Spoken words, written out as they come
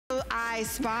I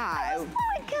Spy.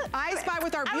 I Spy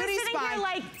with our Beauty Spy.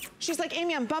 Like, she's like,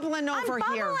 Amy, I'm bubbling over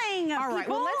here. All right,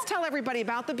 well, let's tell everybody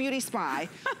about the Beauty Spy,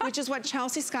 which is what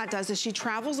Chelsea Scott does, is she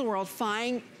travels the world,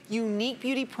 finding unique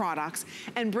beauty products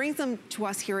and brings them to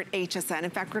us here at HSN. In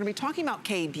fact, we're gonna be talking about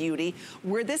K-Beauty,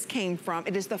 where this came from.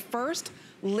 It is the first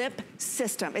lip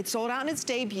system. It sold out in its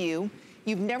debut.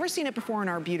 You've never seen it before in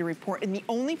our beauty report, and the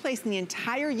only place in the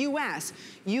entire US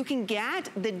you can get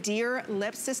the Dear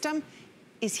Lip System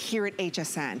is here at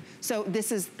HSN. So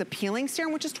this is the peeling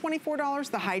serum, which is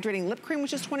 $24, the hydrating lip cream,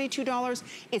 which is $22.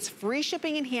 It's free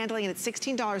shipping and handling, and it's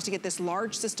 $16 to get this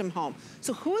large system home.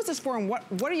 So who is this for, and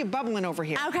what are you bubbling over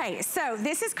here? Okay, so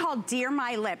this is called Dear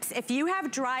My Lips. If you have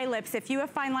dry lips, if you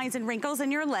have fine lines and wrinkles in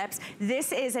your lips,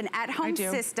 this is an at-home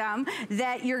system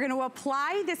that you're gonna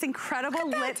apply this incredible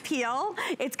lip peel.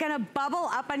 It's gonna bubble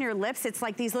up on your lips. It's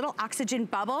like these little oxygen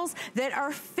bubbles that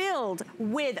are filled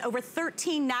with over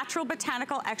 13 natural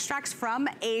botanical extracts from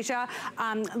Asia.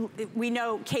 We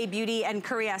know K-Beauty and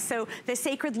Korea. So the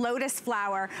sacred lotus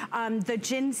flower, the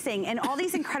ginseng, and all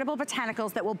these incredible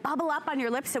botanicals that will bubble up on your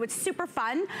lips, so it's super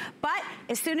fun. But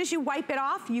as soon as you wipe it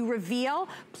off, you reveal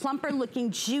plumper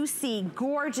looking, juicy,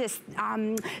 gorgeous.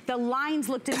 The lines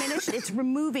look diminished. It's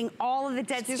removing all of the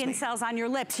dead skin cells on your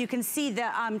lips. You can see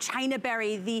the china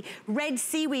berry, the red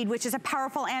seaweed, which is a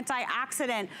powerful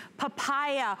antioxidant,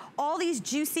 papaya, all these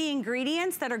juicy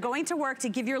ingredients that are going to work to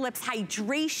give your lips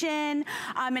hydration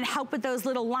and help with those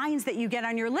little lines that you get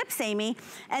on your lips, Amy.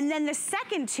 And then the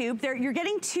second tube, you're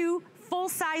getting 2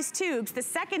 full-size tubes. The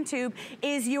second tube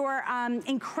is your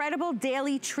incredible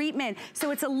daily treatment.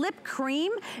 So it's a lip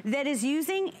cream that is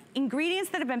using ingredients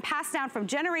that have been passed down from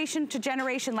generation to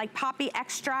generation, like poppy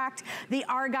extract, the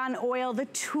argan oil, the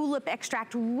tulip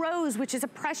extract, rose, which is a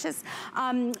precious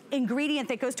ingredient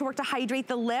that goes to work to hydrate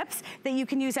the lips that you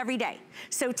can use every day.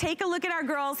 So take a look at our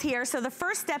girls here. So the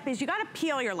first step is you gotta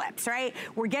peel your lips, right?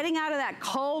 We're getting out of that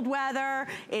cold weather.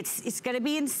 It's gonna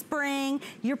be in spring.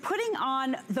 You're putting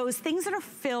on those things that are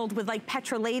filled with like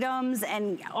petrolatums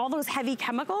and all those heavy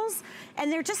chemicals, and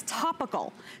they're just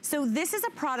topical. So this is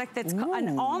a product that's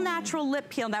an all-natural lip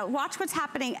peel. Now watch what's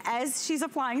happening as she's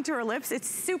applying to her lips. It's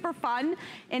super fun.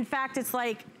 In fact, it's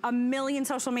like 1 million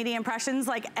social media impressions,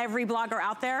 like every blogger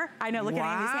out there. I know, look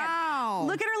at Amy's hand.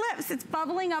 Look at her lips. It's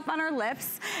bubbling up on her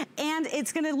lips, and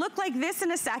it's gonna look like this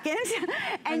in a second.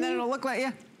 And then it'll look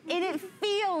like, And it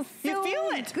feels so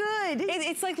good.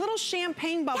 It's like little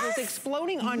champagne bubbles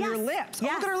exploding on your lips. Oh,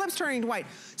 look at her lips turning white.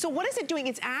 So what is it doing?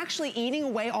 It's actually eating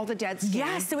away all the dead skin.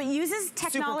 Yes, so it uses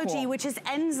technology, which is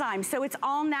enzymes. So it's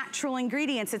all natural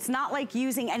ingredients. It's not like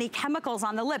using any chemicals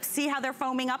on the lips. See how they're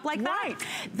foaming up like that?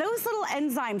 Those little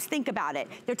enzymes, think about it.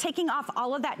 They're taking off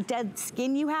all of that dead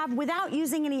skin you have without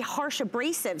using any harsh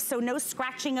abrasives. So no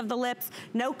scratching of the lips,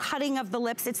 no cutting of the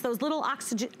lips. It's those little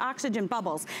oxygen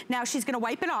bubbles. Now she's gonna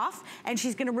wipe it off, and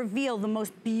she's gonna reveal the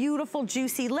most beautiful,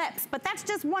 juicy lips. But that's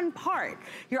just one part.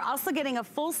 You're also getting a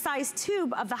full-size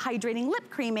tube of the hydrating lip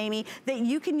cream, Amy, that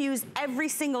you can use every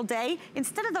single day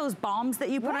instead of those balms that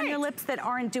you put on your lips that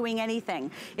aren't doing anything.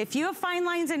 If you have fine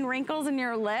lines and wrinkles in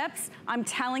your lips, I'm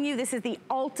telling you, this is the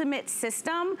ultimate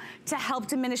system to help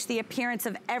diminish the appearance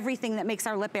of everything that makes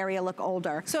our lip area look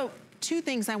older. So 2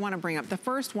 things I wanna bring up. The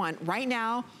first one, right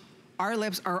now, our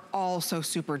lips are also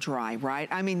super dry, right?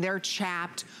 I mean, they're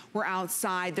chapped, we're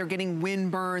outside, they're getting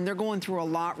windburn, they're going through a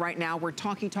lot right now. We're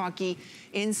talky.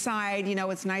 Inside, you know,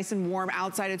 it's nice and warm,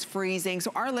 outside it's freezing.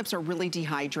 So our lips are really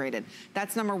dehydrated.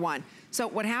 That's number 1. So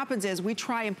what happens is we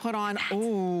try and put on,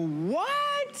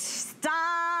 what?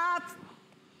 Stop.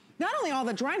 Not only all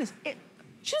the dryness,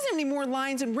 she doesn't have any more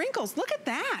lines and wrinkles. Look at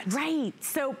that. Right.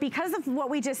 So because of what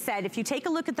we just said, if you take a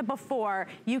look at the before,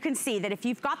 you can see that if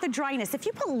you've got the dryness, if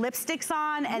you put lipsticks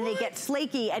on and they get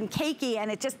flaky and cakey and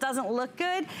it just doesn't look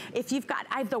good, if you've got,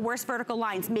 I have the worst vertical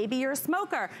lines, maybe you're a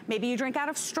smoker, maybe you drink out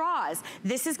of straws,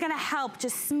 this is gonna help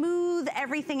just smooth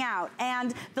everything out.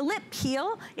 And the lip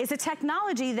peel is a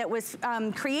technology that was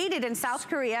created in South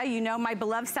Korea. You know, my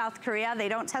beloved South Korea, they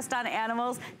don't test on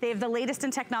animals. They have the latest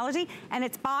in technology, and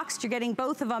it's boxed. You're getting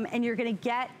both of them, and you're gonna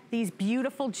get these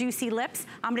beautiful, juicy lips.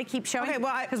 I'm gonna keep showing,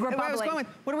 because we're bubbling.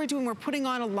 What are we doing? We're putting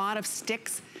on a lot of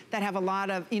sticks that have a lot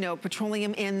of, you know,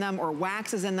 petroleum in them or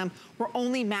waxes in them. We're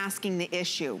only masking the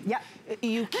issue. Yep.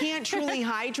 You can't truly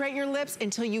hydrate your lips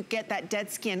until you get that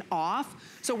dead skin off.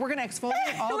 So we're gonna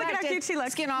exfoliate all that dead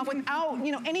skin off without,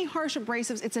 you know, any harsh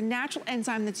abrasives. It's a natural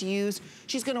enzyme that's used.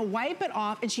 She's gonna wipe it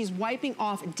off, and she's wiping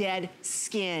off dead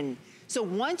skin. So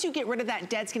once you get rid of that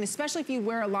dead skin, especially if you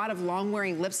wear a lot of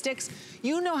long-wearing lipsticks,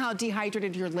 you know how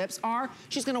dehydrated your lips are.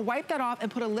 She's gonna wipe that off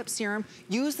and put a lip serum.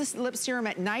 Use this lip serum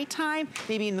at nighttime,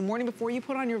 maybe in the morning before you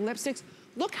put on your lipsticks.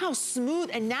 Look how smooth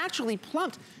and naturally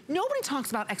plumped. Nobody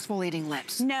talks about exfoliating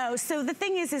lips. No, so the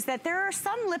thing is that there are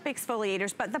some lip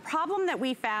exfoliators, but the problem that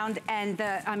we found, and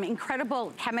the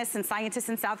incredible chemists and scientists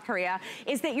in South Korea,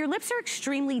 is that your lips are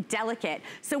extremely delicate.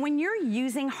 So when you're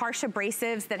using harsh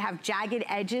abrasives that have jagged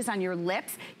edges on your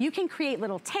lips, you can create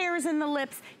little tears in the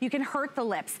lips, you can hurt the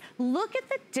lips. Look at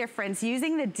the difference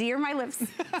using the Dear My Lips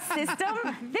system.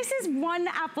 This is one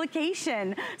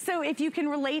application. So if you can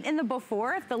relate in the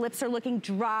before, if the lips are looking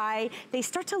dry, they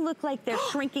start to look like they're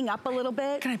shrinking up a little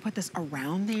bit. Can I put this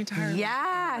around the entire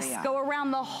Yes, area? Go around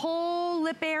the whole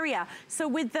lip area. So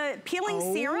with the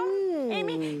peeling serum,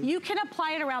 Amy, you can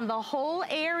apply it around the whole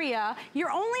area.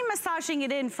 You're only massaging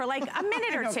it in for like a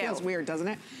minute or two. It feels weird, doesn't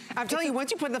it? I'm telling you,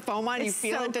 once you put the foam on, you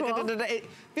feel it. It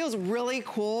feels really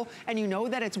cool, and you know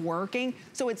that it's working.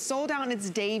 So it sold out in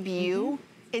its debut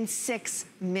in 6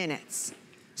 minutes.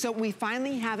 So we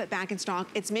finally have it back in stock.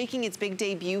 It's making its big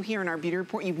debut here in our beauty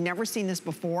report. You've never seen this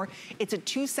before. It's a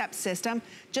 2-step system.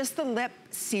 Just the lip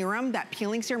serum, that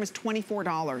peeling serum, is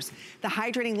 $24. The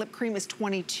hydrating lip cream is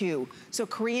 $22. So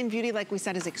Korean beauty, like we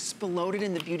said, has exploded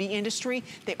in the beauty industry.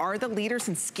 They are the leaders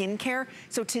in skincare.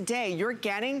 So today you're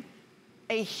getting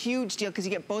a huge deal because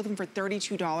you get both of them for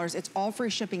 $32. It's all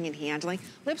free shipping and handling.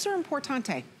 Lips are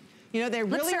importante. You know, they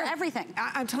really lips are everything.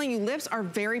 I'm telling you, lips are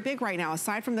very big right now.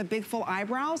 Aside from the big full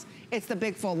eyebrows, it's the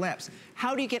big full lips.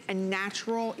 How do you get a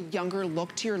natural, younger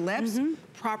look to your lips?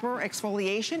 Proper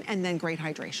exfoliation and then great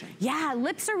hydration. Yeah,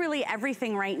 lips are really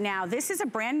everything right now. This is a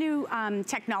brand new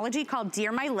technology called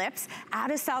Dear My Lips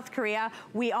out of South Korea.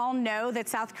 We all know that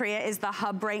South Korea is the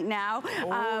hub right now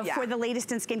for the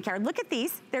latest in skincare. Look at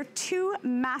these. They're 2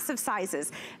 massive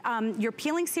sizes. Your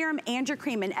peeling serum and your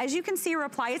cream. And as you can see, you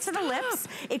apply it to the lips.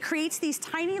 It creates these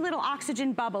tiny little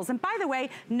oxygen bubbles. And by the way,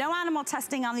 no animal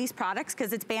testing on these products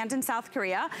because it's banned in South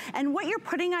Korea. And what you're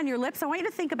putting on your lips, I want you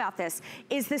to think about this,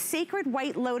 is the sacred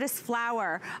white lotus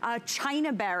flower,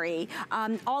 china berry,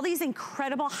 all these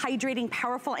incredible hydrating,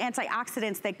 powerful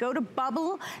antioxidants that go to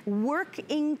bubble,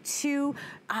 working to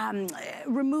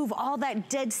remove all that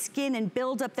dead skin and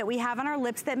buildup that we have on our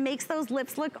lips that makes those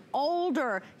lips look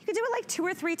older. You could do it like 2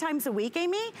 or 3 times a week,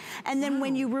 Amy. And then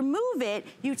when you remove it,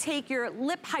 you take your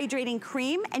lip hydrating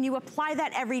cream and you apply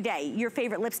that every day. Your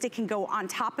favorite lipstick can go on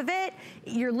top of it.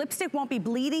 Your lipstick won't be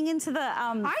bleeding into the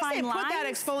fine lines. I say put that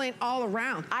exfoliant all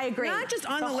around. I agree. Not just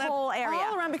on the lip, whole area.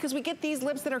 all around, because we get these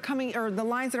lips that are coming, or the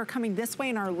lines that are coming this way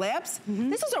in our lips.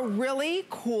 This is a really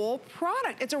cool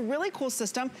product. It's a really cool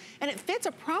system, and it fits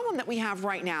a problem that we have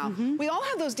right now. We all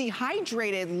have those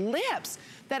dehydrated lips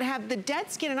that have the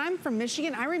dead skin, and I'm from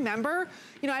Michigan. I remember,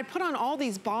 you know, I'd put on all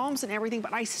these balms and everything,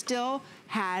 but I still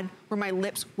had where my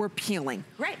lips were peeling.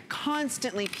 Right.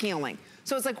 Constantly peeling.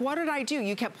 So it's like, what did I do?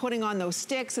 You kept putting on those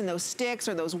sticks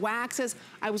or those waxes.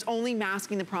 I was only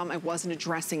masking the problem. I wasn't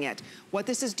addressing it. What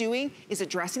this is doing is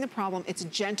addressing the problem. It's a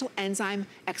gentle enzyme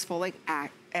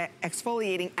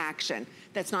exfoliating action.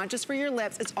 That's not just for your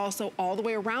lips. It's also all the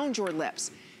way around your lips.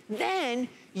 Then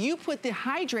you put the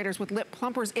hydrators with lip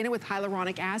plumpers in it with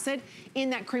hyaluronic acid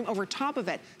in that cream over top of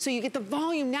it. So you get the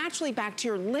volume naturally back to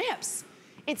your lips.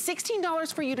 It's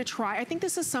 $16 for you to try. I think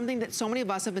this is something that so many of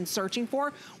us have been searching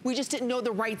for. We just didn't know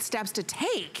the right steps to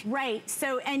take. Right,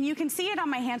 so, and you can see it on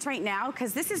my hands right now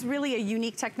because this is really a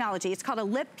unique technology. It's called a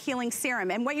lip peeling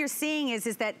serum. And what you're seeing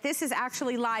is that this is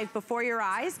actually live before your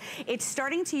eyes. It's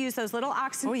starting to use those little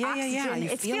oxygen.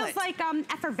 It feels like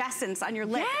effervescence on your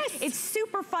lip. Yes. It's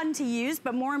super fun to use,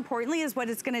 but more importantly is what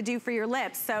it's gonna do for your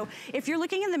lips. So if you're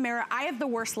looking in the mirror, I have the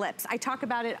worst lips. I talk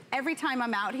about it every time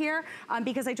I'm out here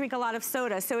because I drink a lot of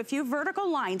soda. So if you have vertical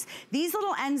lines, these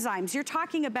little enzymes, you're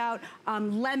talking about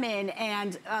lemon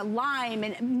and lime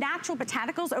and natural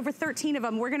botanicals, over 13 of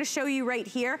them. We're gonna show you right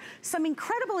here some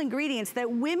incredible ingredients that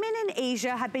women in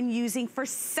Asia have been using for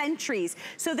centuries.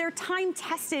 So they're time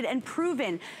tested and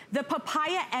proven. The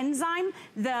papaya enzyme,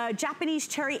 the Japanese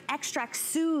cherry extract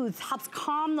soothes, helps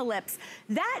calm the lips.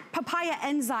 That papaya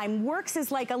enzyme works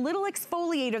as like a little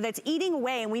exfoliator that's eating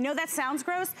away. And we know that sounds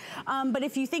gross, but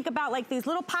if you think about like these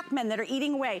little Pac-Men that are eating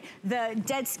away the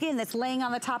dead skin that's laying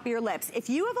on the top of your lips. If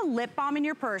you have a lip balm in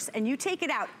your purse and you take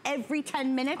it out every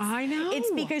 10 minutes,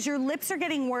 it's because your lips are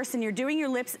getting worse and you're doing your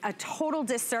lips a total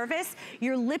disservice.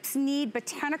 Your lips need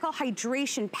botanical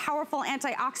hydration, powerful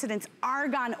antioxidants,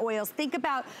 argan oils. Think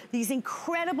about these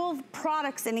incredible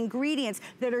products and ingredients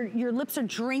that your lips are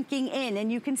drinking in.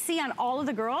 And you can see on all of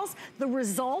the girls, the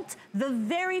result, the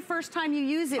very first time you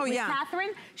use it with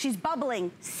Catherine, she's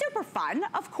bubbling. Super fun,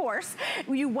 of course.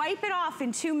 You wipe it off off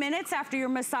in 2 minutes after you're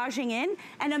massaging in.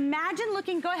 And imagine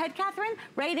looking, go ahead, Catherine,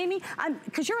 right, Amy?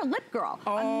 Because you're a lip girl.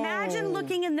 Oh. Imagine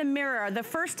looking in the mirror the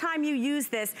first time you use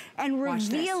this and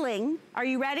revealing, are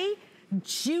you ready?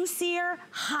 Juicier,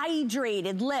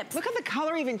 hydrated lips. Look at the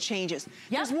color even changes.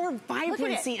 Yep. There's more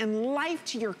vibrancy and life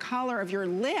to your color of your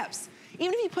lips.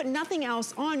 Even if you put nothing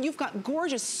else on, you've got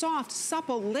gorgeous, soft,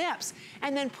 supple lips,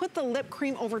 and then put the lip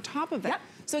cream over top of it. Yep.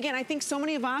 So again, I think so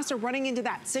many of us are running into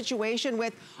that situation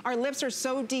with our lips are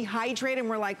so dehydrated and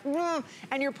we're like, ugh,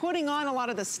 and you're putting on a lot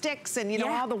of the sticks and you know,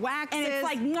 all the waxes. And it's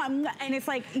like, and it's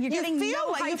like you're getting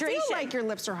no hydration. You feel like your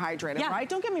lips are hydrated, right?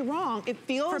 Don't get me wrong. It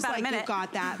feels like you've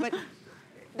got that, but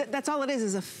that's all it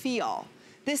is a feel.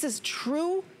 This is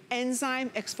true enzyme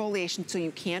exfoliation, so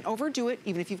you can't overdo it.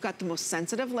 Even if you've got the most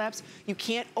sensitive lips, you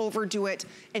can't overdo it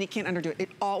and you can't underdo it. It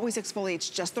always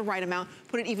exfoliates just the right amount.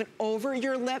 Put it even over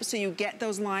your lips so you get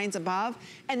those lines above,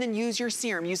 and then use your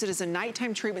serum. Use it as a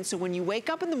nighttime treatment, so when you wake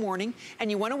up in the morning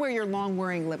and you wanna wear your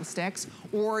long-wearing lipsticks,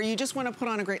 or you just wanna put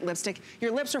on a great lipstick,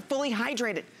 your lips are fully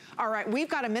hydrated. All right, we've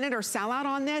got a minute or sellout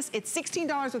on this. It's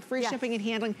 $16 with free shipping and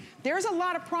handling. There's a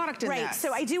lot of product in this. Right,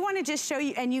 so I do wanna just show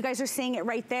you, and you guys are seeing it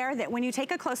right there, that when you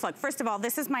take a close look, first of all,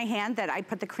 this is my hand that I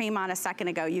put the cream on a second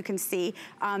ago. You can see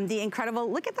the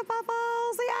incredible, look at the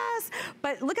bubbles, yes.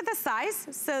 But look at the size,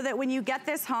 so that when you get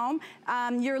this home,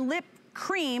 your lip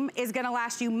cream is gonna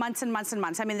last you months and months and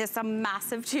months. I mean, this is a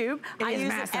massive tube. I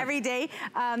use it every day.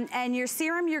 And your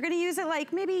serum, you're gonna use it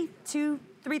like maybe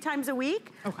 2-3 times a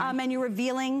week, and you're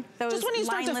revealing those just when you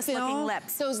start to feel looking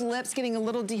lips. Those lips getting a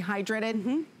little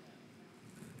dehydrated.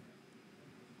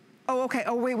 Oh, okay.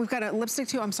 Oh, wait, we've got a lipstick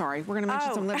too. I'm sorry. We're gonna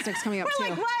mention some lipsticks coming up too.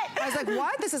 Like, what? I was like,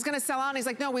 what? This is gonna sell out? And he's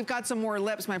like, no, we've got some more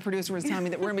lips. My producer was telling me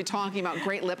that we're gonna be talking about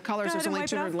great lip colors. There's only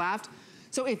 200 left.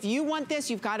 So if you want this,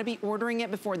 you've got to be ordering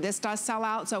it before this does sell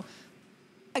out. So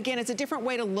again, it's a different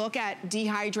way to look at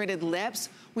dehydrated lips.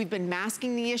 We've been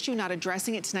masking the issue, not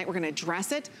addressing it. Tonight, we're gonna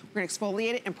address it. We're gonna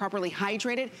exfoliate it and properly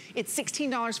hydrate it. It's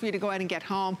 $16 for you to go ahead and get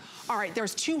home. All right,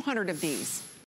 there's 200 of these.